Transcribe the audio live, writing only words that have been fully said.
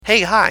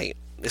Hey, hi.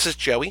 This is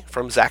Joey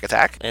from Zack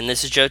Attack. And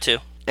this is Joe too.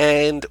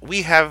 And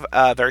we have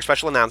a very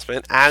special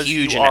announcement.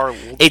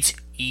 It's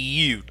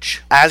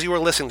huge. As you are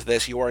listening to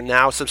this, you are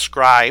now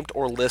subscribed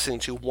or listening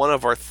to one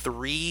of our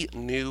 3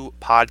 new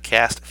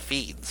podcast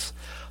feeds.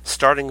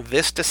 Starting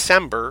this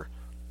December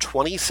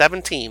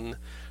 2017,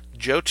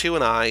 Joe 2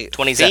 and I,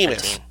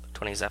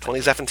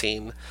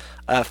 2017,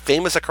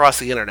 famous across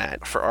the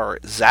internet for our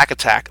Zack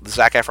Attack, the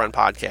Zac Efron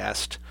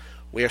podcast.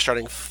 We are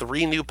starting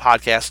 3 new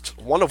podcasts,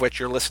 one of which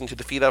you're listening to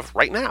the feed of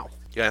right now.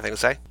 You got anything to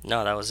say?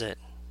 No, that was it.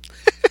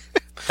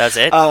 That's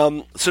it?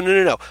 So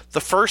no.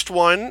 The first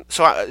one,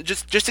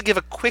 just to give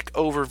a quick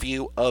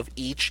overview of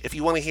each, if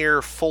you want to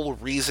hear full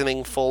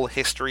reasoning, full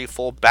history,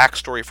 full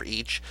backstory for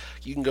each,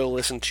 you can go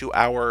listen to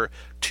our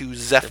To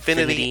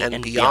Zepfinity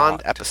and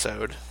Beyond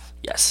episode.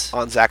 Yes.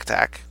 On Zack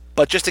Attack.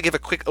 But just to give a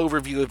quick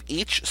overview of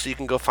each, so you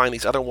can go find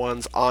these other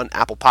ones on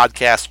Apple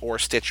Podcasts or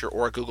Stitcher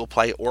or Google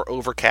Play or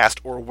Overcast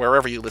or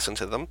wherever you listen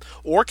to them,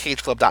 or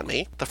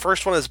CageClub.me. The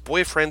first one is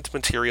Boyfriend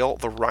Material,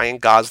 the Ryan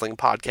Gosling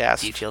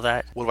podcast. Do you feel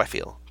that? What do I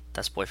feel?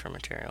 That's boyfriend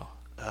material.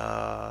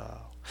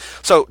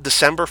 So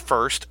December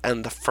 1st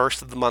and the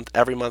 1st of the month,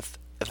 every month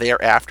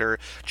thereafter.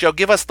 Joe,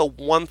 give us the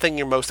one thing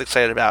you're most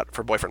excited about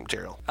for Boyfriend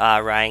Material.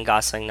 Ryan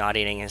Gosling not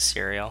eating his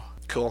cereal.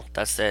 Cool.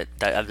 That's it.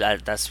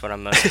 That's what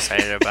I'm most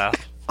excited about.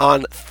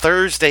 On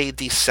Thursday,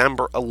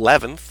 December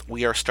 11th,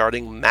 we are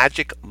starting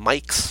Magic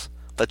Mike's,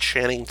 the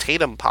Channing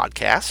Tatum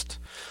podcast.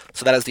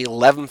 So that is the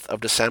 11th of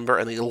December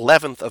and the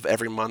 11th of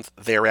every month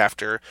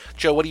thereafter.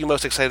 Joe, what are you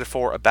most excited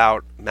for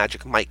about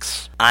Magic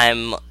Mike's?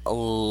 I'm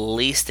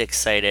least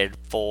excited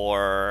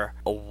for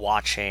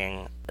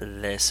watching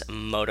this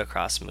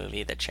motocross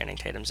movie that Channing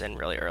Tatum's in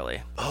really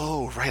early.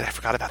 Oh, right. I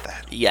forgot about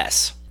that.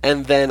 Yes.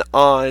 And then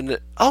on...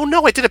 Oh,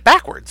 no, I did it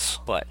backwards.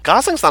 What?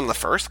 Gosling's not on the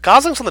 1st.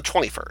 Gosling's on the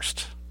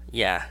 21st.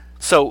 Yeah.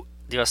 So...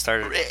 Do you want to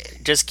start?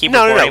 Just keep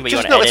recording, but you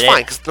want to edit it's it?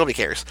 fine, because nobody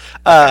cares.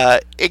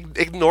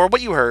 Ignore what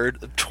you heard.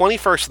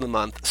 21st of the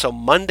month, so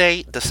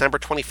Monday, December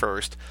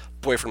 21st,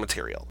 Boyfriend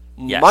Material.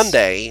 Yes.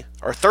 Thursday,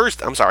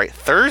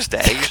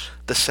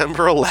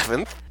 December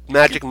 11th,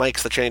 Magic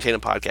Mike's, the Channing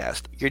Tatum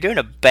podcast. You're doing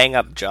a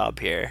bang-up job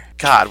here.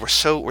 God, we're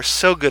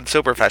so good,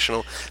 so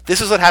professional.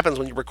 This is what happens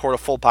when you record a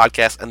full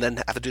podcast and then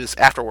have to do this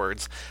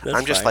afterwards.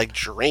 I'm just,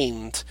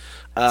 drained.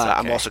 Okay.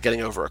 I'm also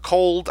getting over a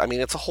cold. I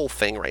mean, it's a whole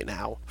thing right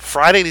now.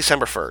 Friday,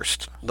 December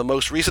 1st, the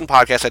most recent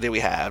podcast idea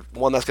we have,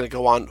 one that's going to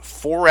go on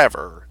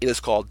forever. It is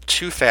called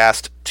Too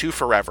Fast, Too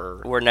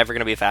Forever. We're never going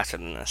to be faster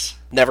than this.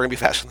 Never going to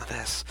be faster than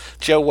this.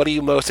 Joe, what are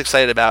you most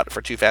excited about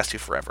for Too Fast, Too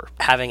Forever?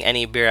 Having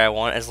any beer I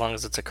want, as long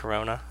as it's a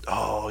Corona.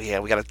 Oh, yeah,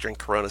 we got to drink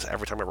Coronas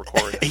every time I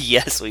record.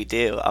 Yes, we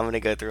do. I'm going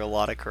to go through a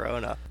lot of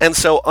Corona. And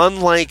so,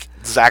 unlike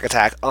Zack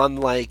Attack,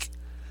 unlike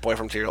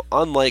Boyfriend Material,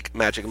 unlike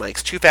Magic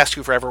Mike's, Too Fast,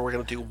 Too Forever, we're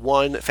going to do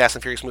one Fast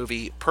and Furious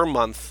movie per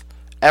month,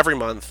 every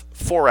month,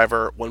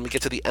 forever. When we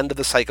get to the end of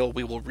the cycle,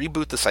 we will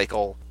reboot the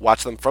cycle,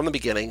 watch them from the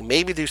beginning,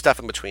 maybe do stuff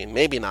in between,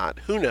 maybe not,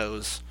 who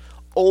knows.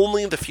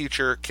 Only the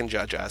future can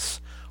judge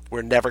us.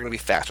 We're never going to be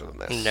faster than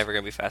this. Never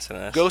going to be faster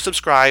than this. Go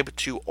subscribe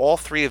to all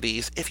 3 of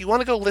these if you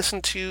want to go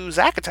listen to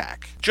Zack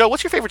Attack. Joe,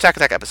 what's your favorite Zack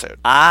Attack episode?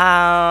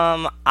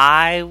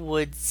 I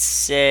would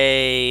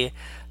say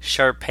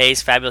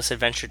Sharpay's Fabulous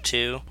Adventure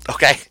 2.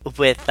 Okay.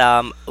 With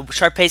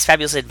Sharpay's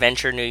Fabulous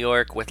Adventure New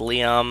York with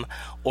Liam,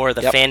 or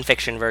the fan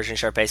fiction version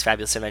Sharpay's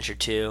Fabulous Adventure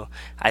 2.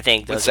 I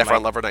think those with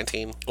Zephron Lover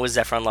 19. With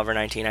Zephron Lover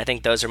 19. I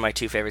think those are my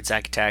 2 favorite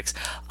Zack Attacks.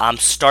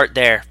 Start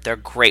there. They're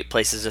great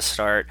places to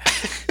start.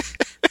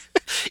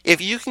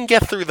 If you can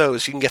get through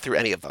those, you can get through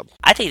any of them.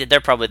 I think that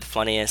they're probably the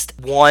funniest.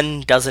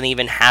 One doesn't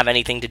even have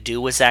anything to do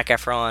with Zac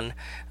Efron.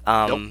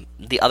 Nope.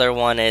 The other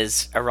one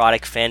is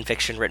erotic fan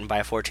fiction written by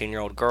a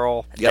 14-year-old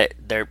girl. Yep.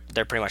 They're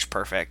pretty much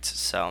perfect.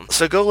 So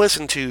go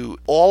listen to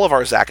all of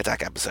our Zack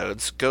Attack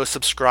episodes. Go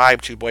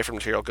subscribe to Boyfriend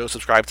Material. Go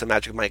subscribe to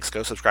Magic Mike's.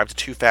 Go subscribe to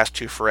Too Fast,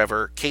 Too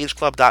Forever,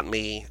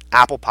 CageClub.me,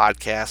 Apple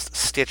Podcasts,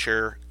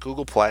 Stitcher,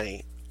 Google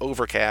Play,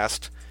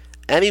 Overcast,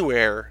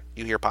 anywhere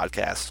you hear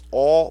podcasts.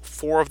 All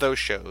 4 of those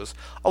shows,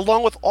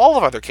 along with all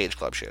of other Cage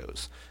Club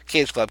shows.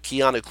 Cage Club,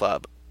 Keanu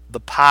Club, The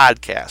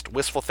Podcast,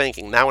 Wistful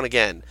Thinking, Now and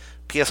Again,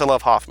 P.S. I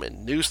Love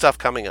Hoffman, new stuff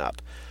coming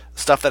up,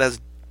 stuff that has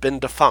been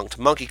defunct,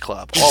 Monkey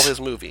Club, all his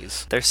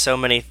movies. There's so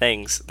many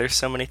things.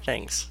 So many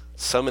things.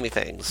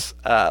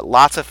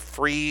 Lots of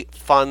free,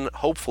 fun,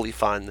 hopefully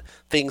fun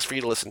things for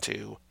you to listen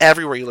to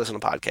everywhere you listen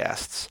to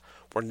podcasts.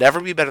 We're never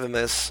going to be better than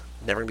this,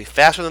 never going to be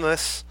faster than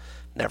this,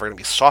 never going to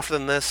be softer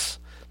than this,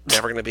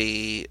 never going to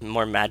be...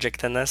 More magic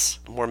than this?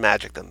 More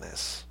magic than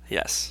this.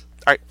 Yes.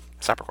 All right,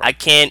 stop recording. I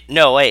can't...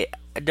 No, wait.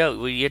 No,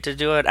 we have to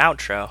do an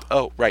outro.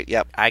 Oh, right,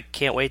 yep. I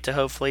can't wait to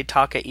hopefully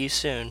talk at you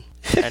soon.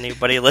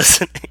 Anybody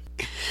listening?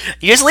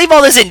 You just leave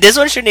all this in. This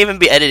one shouldn't even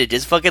be edited.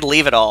 Just fucking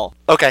leave it all.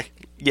 Okay.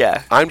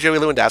 Yeah. I'm Joey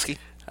Lewandowski.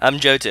 I'm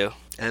Joe too.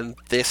 And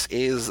this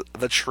is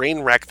the train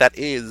wreck that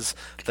is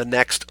the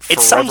next forever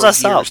It sums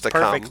us up years to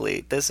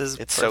perfectly. come. It's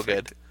perfect. so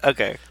good.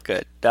 Okay,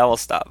 good. Now we'll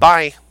stop.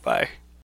 Bye. Bye.